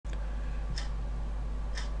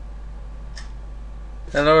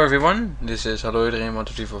Hello everyone, this is Hallo iedereen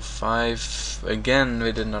 12345 again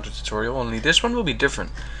with another tutorial, only this one will be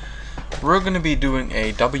different. We're going to be doing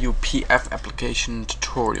a WPF application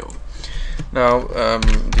tutorial. Now,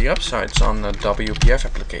 the upsides on the WPF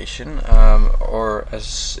application, or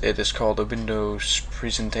as it is called, a Windows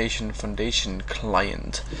Presentation Foundation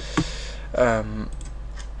client,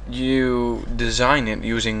 you design it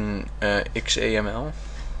using XAML,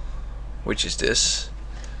 which is this.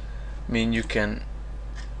 I mean, you can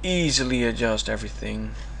easily adjust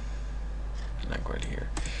everything like right here.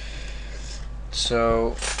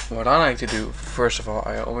 So what I like to do, first of all,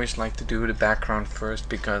 I always like to do the background first,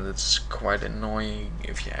 because it's quite annoying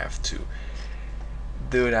if you have to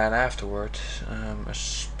do that afterwards,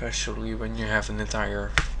 especially when you have an entire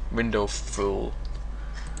window full.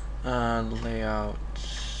 Layout,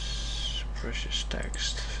 brushes,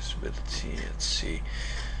 text, visibility, let's see.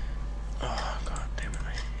 Oh god damn it,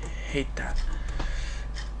 I hate that.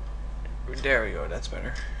 There we go, that's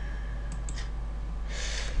better.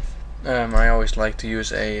 I always like to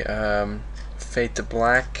use a fade to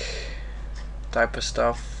black type of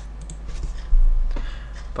stuff,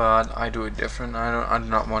 but I do it different. I do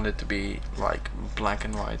not want it to be like black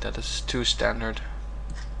and white. That is too standard.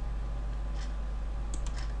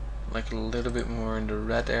 Like a little bit more in the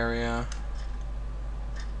red area.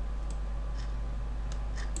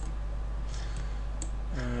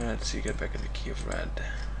 Let's see, get back in the key of red.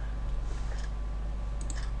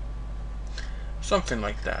 Something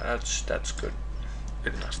like that. That's good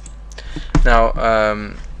enough. Now,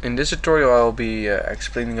 in this tutorial, I'll be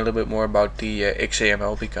explaining a little bit more about the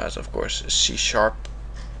XAML, because of course C#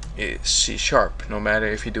 is C#. No matter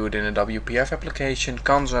if you do it in a WPF application,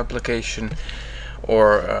 console application,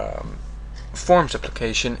 or forms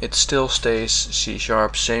application, it still stays C#.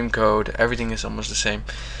 Same code. Everything is almost the same.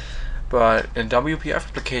 But a WPF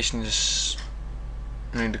application is,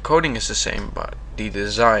 I mean, the coding is the same, but the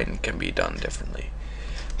design can be done differently.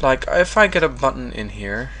 Like if I get a button in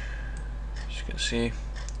here, as you can see,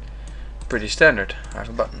 pretty standard. I have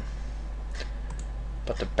a button,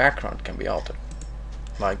 but the background can be altered.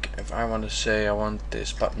 Like if I want to say I want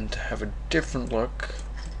this button to have a different look,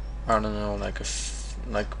 I don't know, like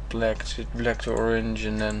black to orange,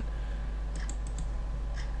 and then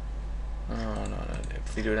no,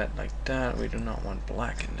 if we do that like that, we do not want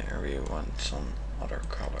black in there. We want some other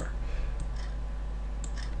color.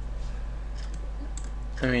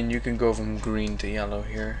 I mean, you can go from green to yellow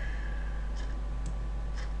here.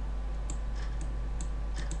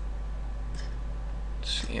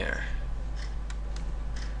 Let's see here.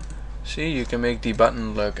 See, you can make the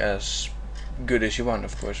button look as good as you want.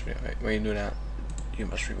 Of course, when you do that, you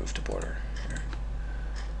must remove the border here.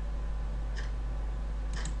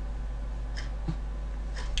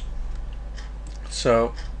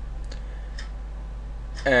 So,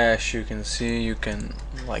 as you can see, you can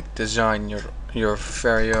like design your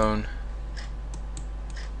very own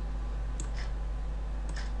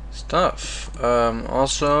stuff.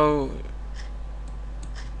 Also,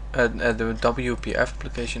 at the WPF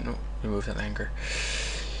application, remove that anchor.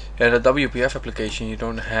 At the WPF application, you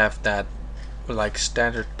don't have that like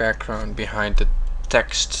standard background behind the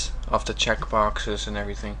text of the checkboxes and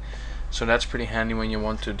everything. So that's pretty handy when you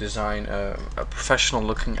want to design a professional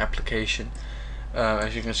looking application.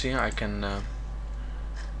 As you can see, I can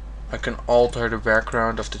alter the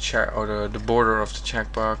background of the check, or the border of the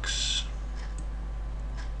checkbox.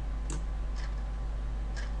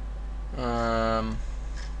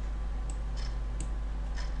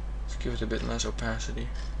 Let's give it a bit less opacity.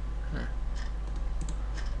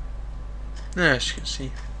 Yeah, as you can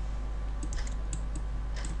see.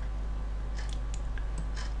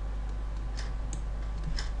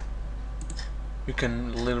 You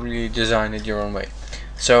can literally design it your own way.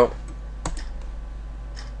 So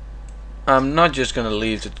I'm not just gonna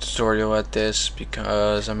leave the tutorial at this,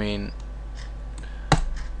 because I mean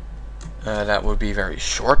that would be very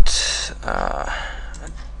short.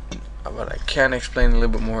 What I can explain a little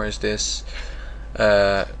bit more is this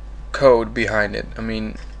code behind it. I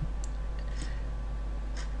mean,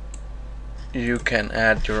 you can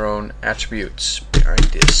add your own attributes behind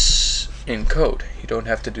this in code. You don't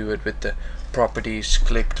have to do it with the properties,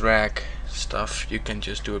 click, drag stuff. You can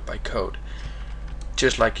just do it by code,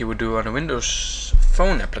 just like you would do on a Windows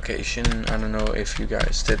Phone application. I don't know if you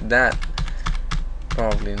guys did that.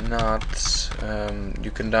 Probably not.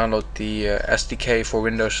 You can download the SDK for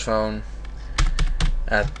Windows Phone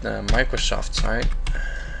at Microsoft site.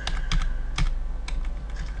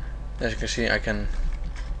 As you can see, I can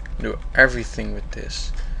do everything with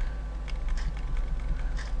this.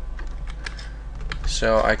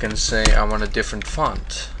 So I can say I want a different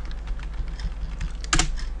font.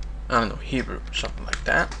 I don't know, Hebrew, something like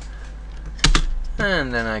that.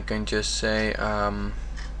 And then I can just say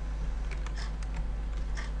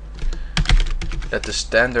that the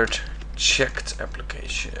standard checked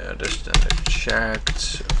application, the standard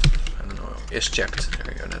checked, I don't know, is checked. There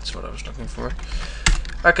we go, that's what I was looking for.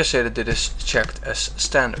 I can say that it is checked as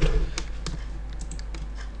standard.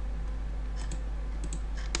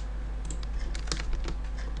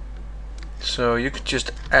 So you could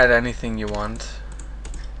just add anything you want.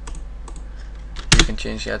 You can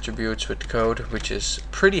change the attributes with code, which is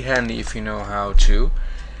pretty handy if you know how to.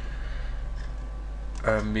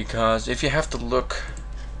 Because if you have to look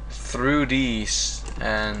through these,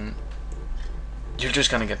 and you're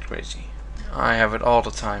just gonna get crazy. I have it all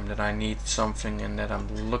the time that I need something and that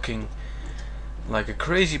I'm looking like a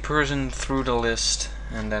crazy person through the list,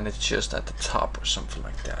 and then it's just at the top or something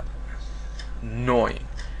like that. Annoying.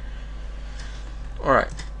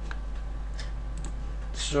 Alright.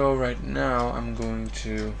 So right now I'm going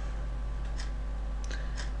to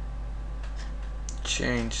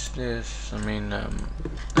change this. I mean,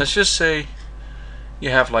 let's just say you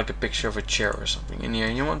have like a picture of a chair or something in here,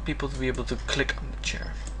 and you want people to be able to click on the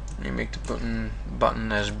chair. You make the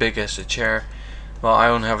button as big as the chair. Well, I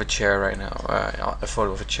don't have a chair right now, a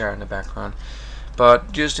photo of a chair in the background,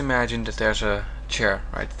 but just imagine that there's a chair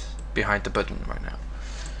right behind the button right now.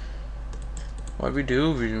 What we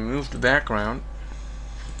do, we remove the background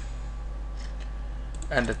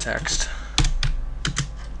and the text,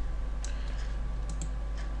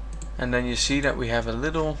 and then you see that we have a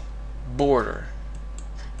little border.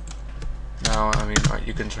 Now, I mean,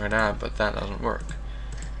 you can try that, but that doesn't work.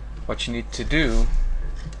 What you need to do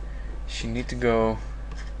is you need to go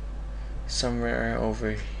somewhere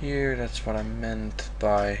over here. That's what I meant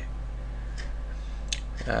by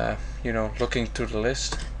you know, looking through the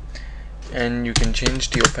list, and you can change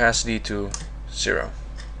the opacity to 0.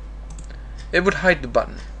 It would hide the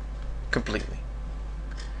button completely,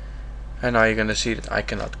 and now you're gonna see that I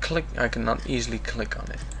cannot easily click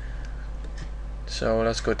on it. So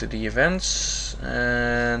let's go to the events,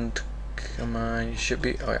 and come on, you should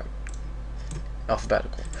be, oh yeah,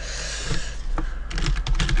 alphabetical.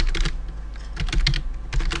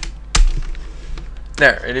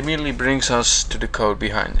 There, it immediately brings us to the code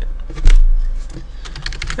behind it.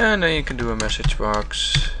 And then you can do a message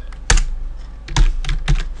box.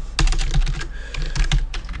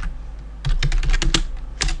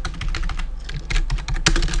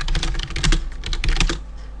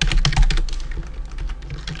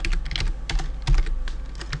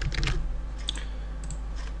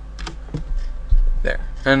 There.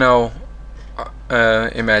 And now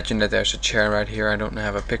imagine that there's a chair right here. I don't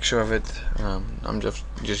have a picture of it. I'm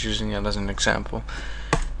just using it as an example.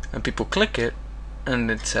 And people click it,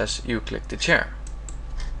 and it says you click the chair.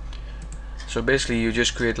 So basically you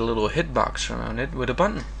just create a little hitbox around it with a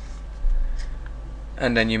button,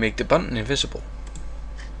 and then you make the button invisible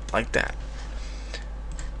like that.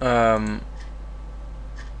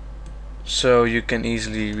 So you can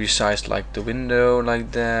easily resize like the window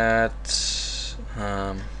like that.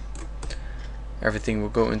 Everything will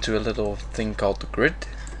go into a little thing called the grid.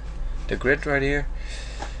 The grid right here.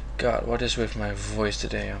 God, what is with my voice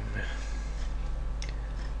today?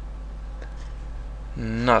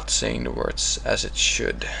 I'm not saying the words as it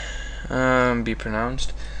should be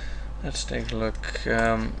pronounced. Let's take a look.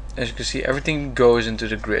 As you can see, everything goes into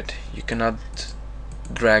the grid. You cannot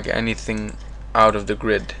drag anything out of the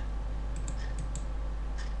grid.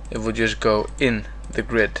 It will just go in the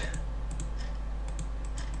grid.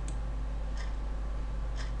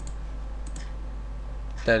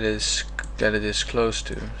 That it is close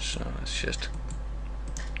to. So let's just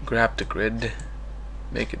grab the grid,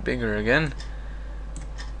 make it bigger again,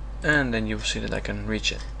 and then you'll see that I can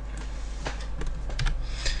reach it.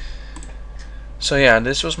 So yeah,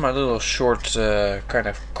 this was my little short kind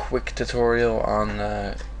of quick tutorial on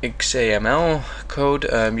XAML code.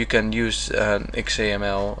 You can use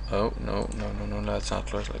XAML. Oh no, let's not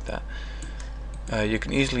close like that. You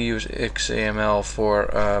can easily use XAML for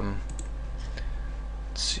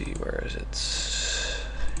let's see, where is it?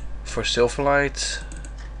 For Silverlight.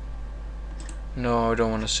 No, I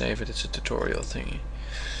don't want to save it. It's a tutorial thingy.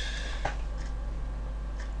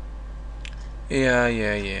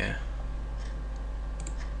 Yeah.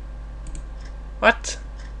 What?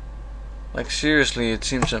 Like seriously, it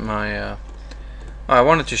seems that my I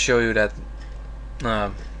wanted to show you that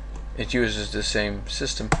it uses the same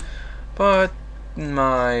system, but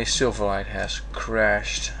my Silverlight has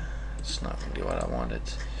crashed. It's not really what I wanted.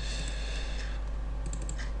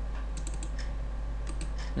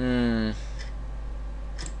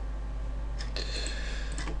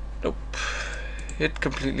 Nope. it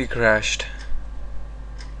completely crashed.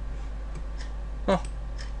 Oh,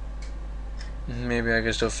 maybe I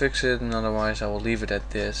can still fix it, and otherwise I will leave it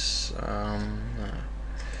at this.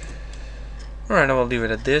 Alright, I will leave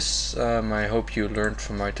it at this. I hope you learned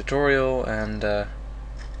from my tutorial, and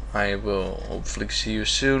I will hopefully see you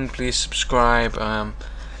soon. Please subscribe.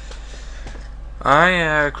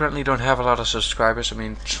 I currently don't have a lot of subscribers. I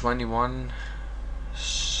mean, 21,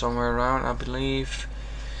 somewhere around, I believe.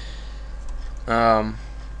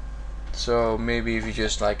 So maybe if you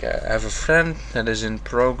just like have a friend that is in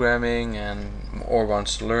programming and or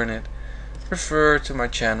wants to learn it, refer to my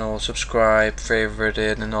channel, subscribe, favorite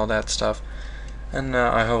it, and all that stuff. And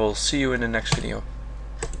I will see you in the next video.